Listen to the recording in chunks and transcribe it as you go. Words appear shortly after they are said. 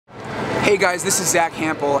Hey guys, this is Zack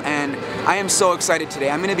Hample, and I am so excited today.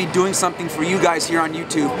 I'm going to be doing something for you guys here on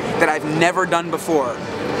YouTube that I've never done before.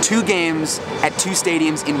 2 games at 2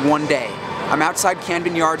 stadiums in one day. I'm outside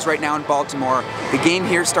Camden Yards right now in Baltimore. The game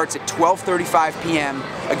here starts at 12:35 p.m.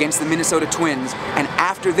 against the Minnesota Twins, and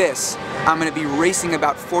after this, I'm going to be racing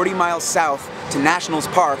about 40 miles south to Nationals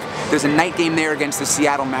Park. There's a night game there against the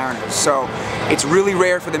Seattle Mariners. So it's really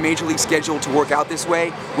rare for the Major League schedule to work out this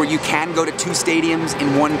way, where you can go to 2 stadiums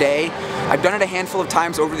in one day. I've done it a handful of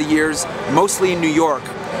times over the years, mostly in New York.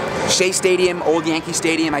 Shea Stadium, Old Yankee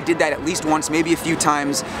Stadium, I did that at least once, maybe a few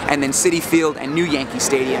times, and then Citi Field and New Yankee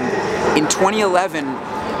Stadium. In 2011,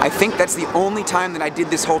 I think that's the only time that I did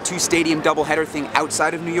this whole 2 stadium doubleheader thing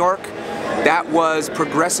outside of New York. That was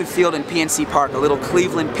Progressive Field and PNC Park, a little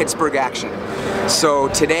Cleveland-Pittsburgh action. So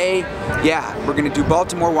today, yeah, we're going to do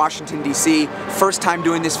Baltimore, Washington, D.C. First time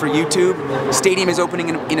doing this for YouTube. Stadium is opening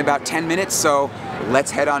in about 10 minutes, so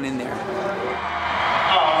let's head on in there.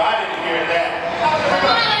 Oh, I didn't hear that.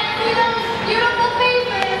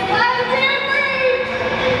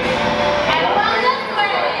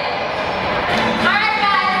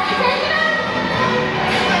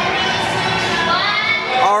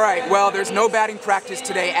 Well, there's no batting practice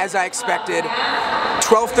today, as I expected.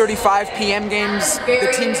 12:35 p.m. games,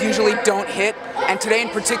 the teams usually don't hit, and today in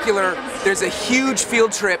particular, there's a huge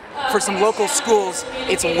field trip for some local schools.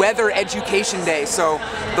 It's Weather Education Day, so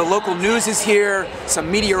the local news is here, some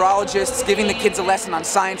meteorologists giving the kids a lesson on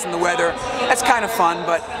science and the weather. That's kind of fun,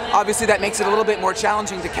 but obviously that makes it a little bit more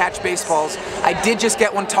challenging to catch baseballs. I did just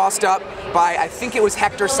get one tossed up by, I think it was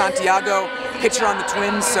Hector Santiago, pitcher on the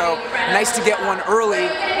Twins, so nice to get one early.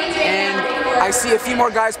 And I see a few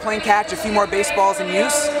more guys playing catch, a few more baseballs in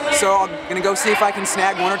use, so I'm going to go see if I can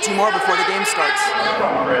snag 1 or 2 more before the game starts.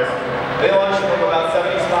 They launched from about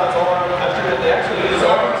 70 spots all around the country. They actually use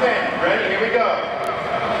over 10. Ready? Here we go.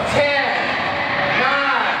 10,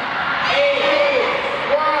 9, 8,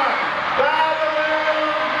 1. Balloon!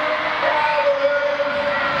 Balloon!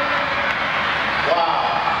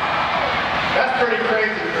 Wow. That's pretty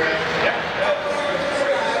crazy, Chris. Yeah.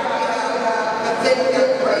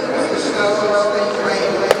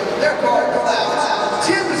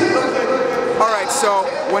 Alright, so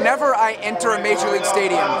whenever I enter a Major League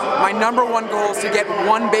Stadium, my #1 goal is to get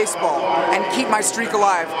 1 baseball and keep my streak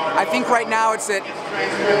alive. I think right now it's at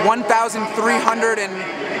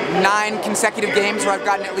 1,309 consecutive games where I've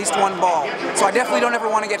gotten at least 1 ball. So I definitely don't ever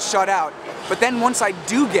want to get shut out. But then once I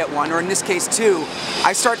do get 1, or in this case 2,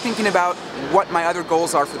 I start thinking about what my other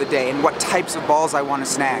goals are for the day and what types of balls I want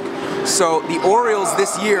to snag. So the Orioles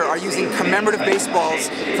this year are using commemorative baseballs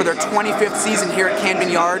for their 25th season here at Camden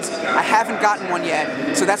Yards. I haven't gotten one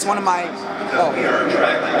yet, so that's one of my... Oh.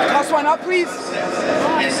 Toss one up, please.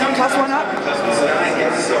 Toss one up.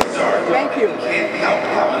 Thank you.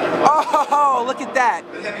 Oh, look at that.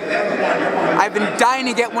 I've been dying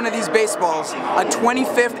to get one of these baseballs. A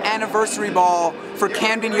 25th anniversary ball for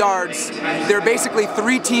Camden Yards. There are basically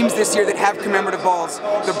 3 teams this year that have commemorative balls.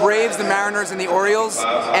 The Braves, the Mariners, and the Orioles.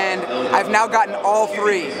 And I've now gotten all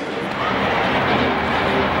 3.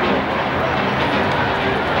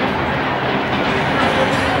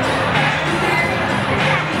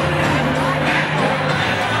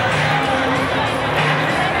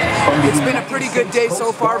 It's been a pretty good day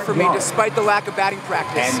so far for me, despite the lack of batting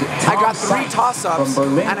practice. I got 3 toss-ups,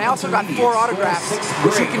 and I also got 4 autographs,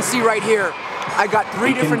 which you can see right here. I got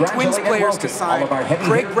 3 different Twins players to sign: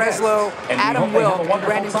 Craig Breslow, Adam Wilk, and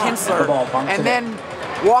Brandon Kinsler. And then,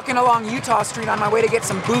 walking along Utah Street on my way to get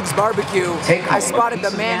some Boog's barbecue, I spotted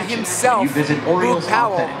the man himself, Boog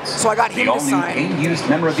Powell, so I got him to sign.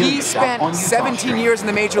 He spent 17 years in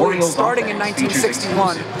the Major League, starting in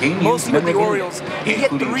 1961, mostly with the Orioles. He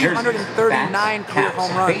hit 339 career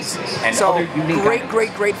home runs, so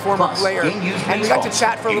great former player. And we got to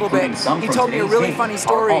chat for a little bit. He told me a really funny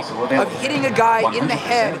story of hitting a guy in the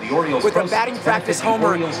head with a batting practice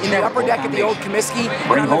homer in the upper deck of the old Comiskey,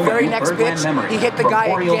 and on the very next pitch, he hit the guy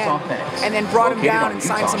again, and then brought him down and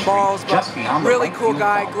signed some balls. But really cool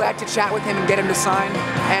guy, glad to chat with him and get him to sign.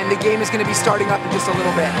 And the game is going to be starting up in just a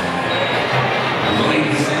little bit.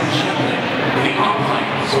 Ladies and gentlemen, the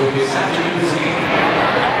umpires for this afternoon's game.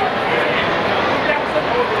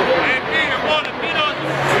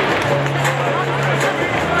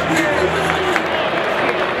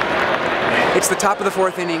 It's the top of the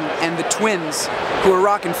 4th inning, and the Twins, who are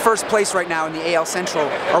rocking first place right now in the AL Central,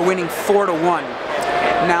 are winning 4-1.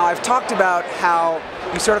 Now, I've talked about how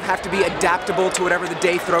you sort of have to be adaptable to whatever the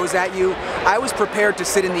day throws at you. I was prepared to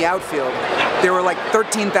sit in the outfield. There were like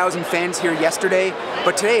 13,000 fans here yesterday,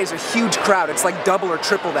 but today is a huge crowd. It's like double or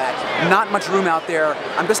triple that. Not much room out there.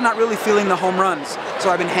 I'm just not really feeling the home runs. So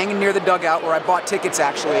I've been hanging near the dugout where I bought tickets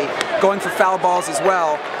actually, going for foul balls as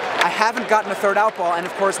well. I haven't gotten a third out ball, and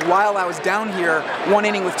of course, while I was down here, 1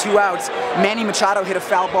 inning with 2 outs, Manny Machado hit a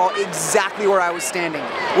foul ball exactly where I was standing.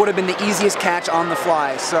 Would have been the easiest catch on the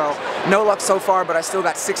fly. So, no luck so far, but I still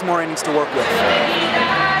got 6 more innings to work with.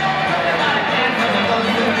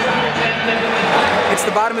 It's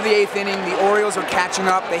the bottom of the 8th inning. The Orioles are catching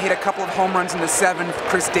up. They hit a couple of home runs in the 7th.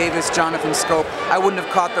 Chris Davis, Jonathan Scope. I wouldn't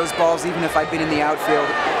have caught those balls even if I'd been in the outfield.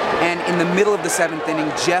 And in the middle of the 7th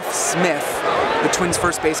inning, Jeff Smith, the Twins'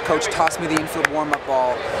 first base coach, tossed me the infield warm-up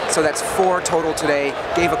ball. So that's 4 total today.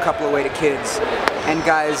 Gave a couple away to kids. And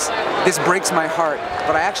guys, this breaks my heart,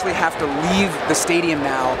 but I actually have to leave the stadium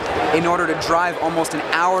now in order to drive almost an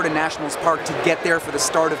hour to Nationals Park to get there for the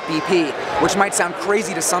start of BP, which might sound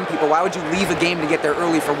crazy to some people. Why would you leave a game to get there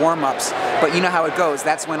early for warm-ups? But you know how it goes.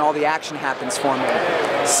 That's when all the action happens for me.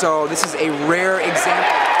 So this is a rare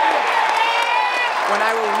example when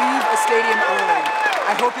I will leave a stadium early.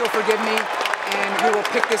 I hope you'll forgive me, and we will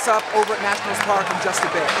pick this up over at Nationals Park in just a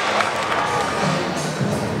bit.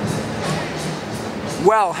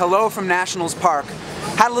 Well, hello from Nationals Park.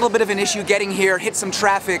 Had a little bit of an issue getting here, hit some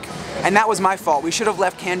traffic, and that was my fault. We should have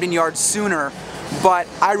left Camden Yards sooner, but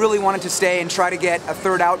I really wanted to stay and try to get a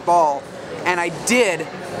third out ball, and I did,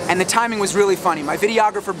 and the timing was really funny. My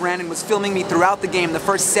videographer Brandon was filming me throughout the game. The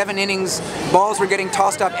first 7 innings, balls were getting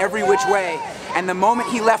tossed up every which way, and the moment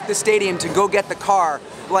he left the stadium to go get the car,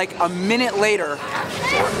 like a minute later,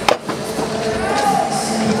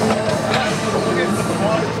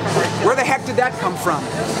 where the heck did that come from?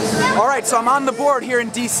 Alright, so I'm on the board here in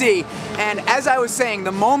D.C., and as I was saying,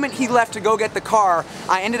 the moment he left to go get the car,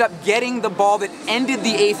 I ended up getting the ball that ended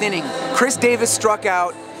the 8th inning. Chris Davis struck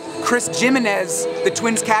out. Chris Jimenez, the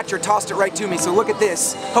Twins catcher, tossed it right to me, so look at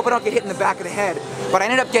this. Hope I don't get hit in the back of the head. But I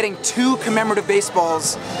ended up getting 2 commemorative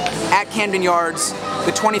baseballs at Camden Yards,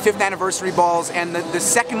 the 25th anniversary balls, and the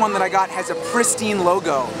second one that I got has a pristine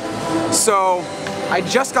logo. So I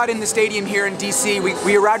just got in the stadium here in DC.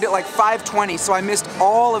 We arrived at like 5:20, so I missed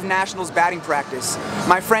all of Nationals batting practice.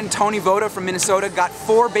 My friend Tony Voda from Minnesota got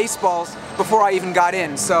 4 baseballs before I even got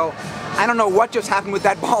in. So I don't know what just happened with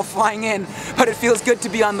that ball flying in, but it feels good to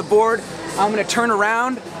be on the board. I'm going to turn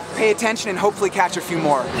around, pay attention, and hopefully catch a few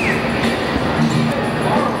more.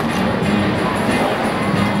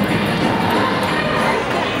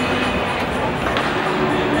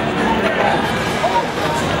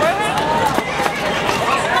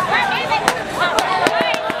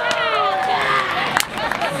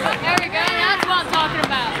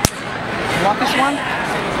 Want this one?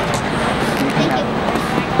 Thank you.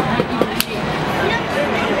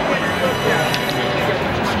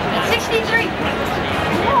 63.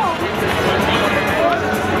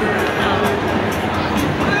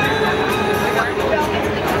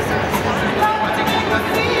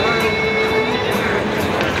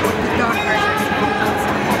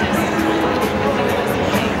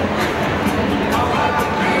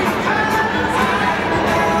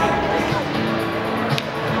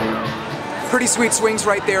 Pretty sweet swings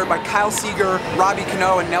right there by Kyle Seager, Robbie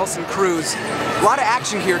Cano, and Nelson Cruz. A lot of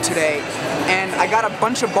action here today, and I got a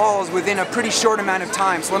bunch of balls within a pretty short amount of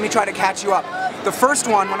time, so let me try to catch you up. The first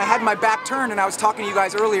one, when I had my back turned and I was talking to you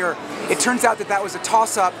guys earlier, it turns out that that was a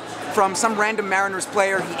toss-up from some random Mariners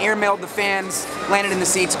player. He airmailed the fans, landed in the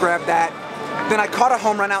seats, grabbed that. Then I caught a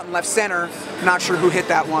home run out in left center, not sure who hit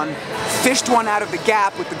that one. Fished one out of the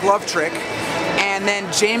gap with the glove trick, and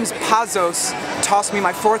then James Pazos tossed me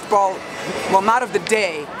my 4th ball, well, not of the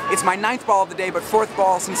day. It's my 9th ball of the day, but 4th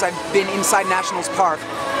ball since I've been inside Nationals Park.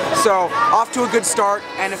 So off to a good start,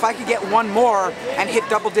 and if I could get one more and hit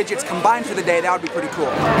double digits combined for the day, that would be pretty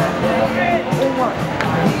cool.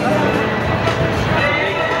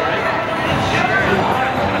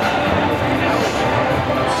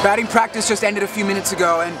 Batting practice just ended a few minutes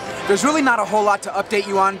ago, and there's really not a whole lot to update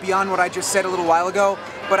you on beyond what I just said a little while ago,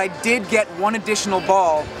 but I did get one additional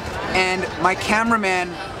ball, and my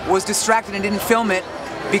cameraman was distracted and didn't film it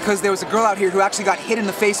because there was a girl out here who actually got hit in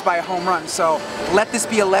the face by a home run. So let this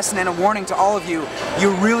be a lesson and a warning to all of you.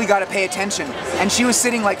 You really got to pay attention. And she was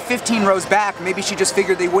sitting like 15 rows back. Maybe she just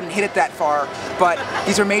figured they wouldn't hit it that far, but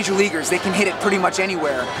these are major leaguers. They can hit it pretty much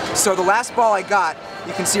anywhere. So the last ball I got,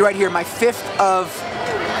 you can see right here, my 5th of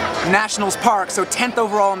Nationals Park, so 10th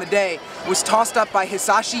overall on the day, was tossed up by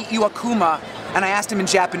Hisashi Iwakuma, and I asked him in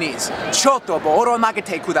Japanese, "Choto bo oro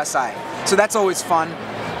nagete kudasai." So that's always fun.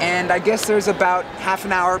 and I guess there's about half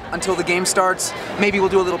an hour until the game starts. Maybe we'll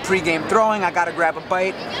do a little pre-game throwing. I gotta grab a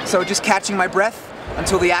bite. So just catching my breath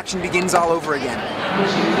until the action begins all over again.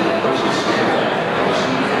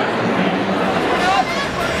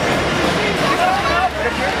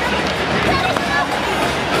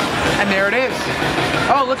 And there it is.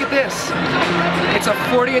 Oh, look at this. It's a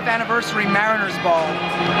 40th anniversary Mariners ball.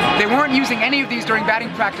 They weren't using any of these during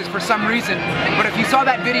batting practice for some reason, but if you saw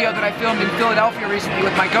that video that I filmed in Philadelphia recently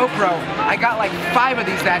with my GoPro, I got like 5 of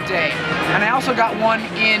these that day. And I also got one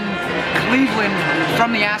in Cleveland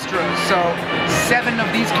from the Astros. So 7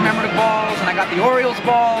 of these commemorative balls, and I got the Orioles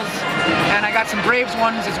balls, and I got some Braves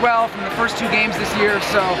ones as well from the first 2 games this year,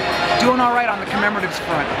 so doing all right on the commemoratives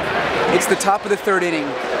front. It's the top of the 3rd inning,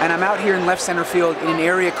 and I'm out here in left center field in an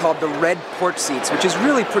area called the red porch seats, which is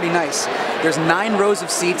really pretty nice. There's 9 rows of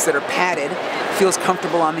seats that are padded, feels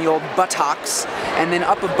comfortable on the old buttocks, and then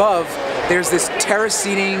up above there's this terrace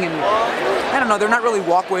seating, and I don't know, they're not really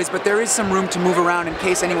walkways, but there is some room to move around in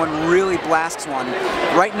case anyone really blasts one.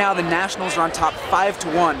 Right now the Nationals are on top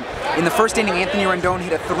 5-1. In the first inning, Anthony Rendon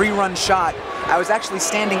hit a 3-run shot. I was actually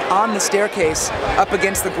standing on the staircase up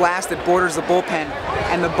against the glass that borders the bullpen,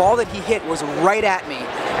 and the ball that he hit was right at me,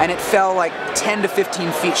 and it fell like 10 to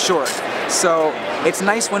 15 feet short. So it's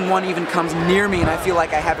nice when one even comes near me and I feel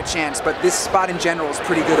like I have a chance, but this spot in general is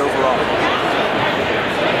pretty good overall.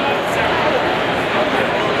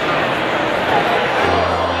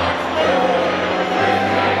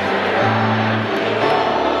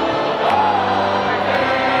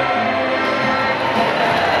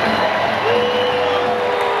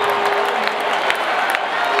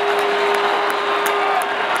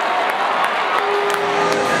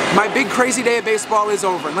 My big crazy day of baseball is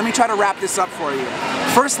over, and let me try to wrap this up for you.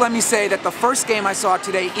 First, let me say that the first game I saw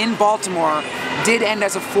today in Baltimore did end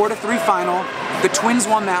as a 4-3 final. The Twins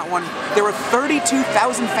won that one. There were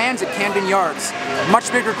 32,000 fans at Camden Yards,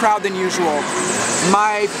 much bigger crowd than usual.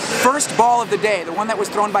 My first ball of the day, the one that was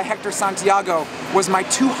thrown by Hector Santiago, was my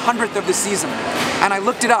 200th of the season, and I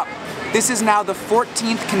looked it up. This is now the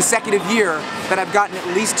 14th consecutive year that I've gotten at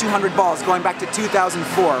least 200 balls, going back to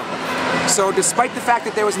 2004. So despite the fact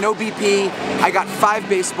that there was no BP, I got 5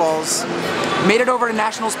 baseballs, made it over to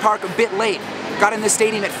Nationals Park a bit late, got in the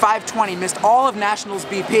stadium at 5:20, missed all of Nationals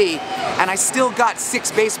BP, and I still got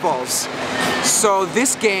 6 baseballs. So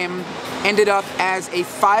this game ended up as a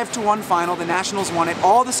 5-1 final. The Nationals won it.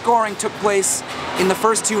 All the scoring took place in the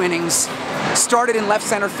first 2 innings. Started in left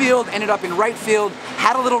center field, ended up in right field,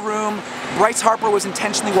 had a little room. Bryce Harper was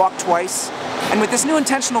intentionally walked twice. And with this new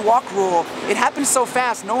intentional walk rule, it happens so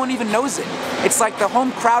fast, no one even knows it. It's like the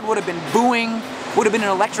home crowd would have been booing, would have been an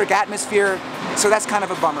electric atmosphere, so that's kind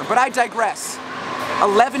of a bummer. But I digress.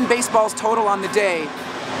 11 baseballs total on the day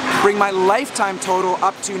bring my lifetime total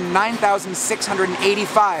up to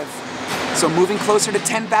 9,685. So moving closer to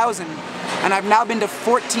 10,000. And I've now been to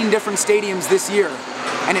 14 different stadiums this year,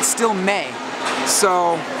 and it's still May.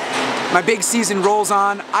 So my big season rolls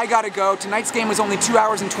on. I gotta go. Tonight's game was only 2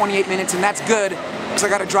 hours and 28 minutes, and that's good, because I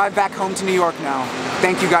gotta drive back home to New York now.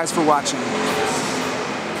 Thank you guys for watching.